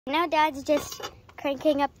Now Dad's just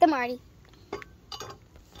cranking up the Marty.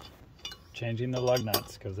 Changing the lug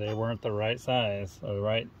nuts because they weren't the right size or the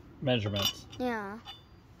right measurements. Yeah.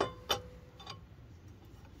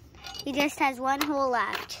 He just has one hole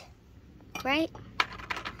left, right?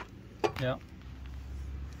 Yeah.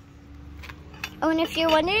 Oh, and if you're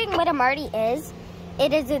wondering what a Marty is,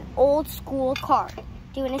 it is an old school car.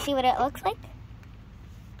 Do you want to see what it looks like?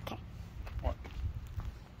 Okay. What?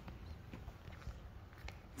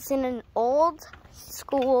 It's in an old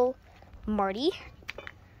school Marty.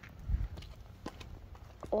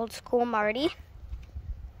 Old school Marty.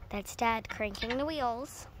 That's Dad cranking the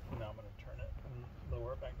wheels. Now I'm going to turn it and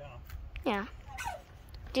lower it back down. Yeah.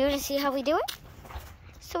 Do you want to see how we do it?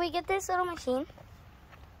 So we get this little machine.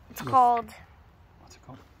 It's called... What's it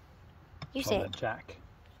called? You say it. it. Jack.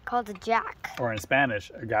 Called a jack. Or in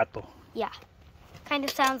Spanish, a gato. Yeah. Kind of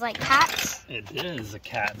sounds like cats. It is a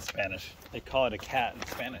cat in Spanish. They call it a cat in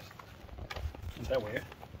Spanish. Is that weird?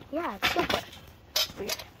 Yeah, it's super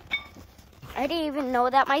weird. I didn't even know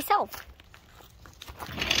that myself.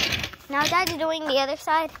 Now Dad's doing the other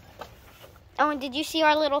side. Oh, and did you see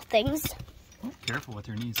our little things? Oh, careful with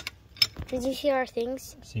your knees. Did you see our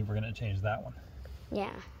things? See, we're going to change that one.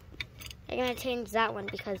 Yeah. I'm going to change that one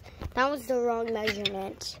because that was the wrong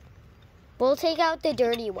measurement. We'll take out the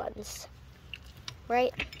dirty ones,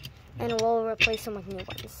 right? And we'll replace them with new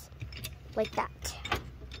ones, like that.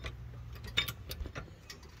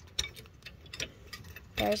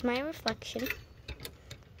 There's my reflection.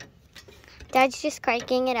 Dad's just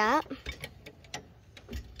cranking it up.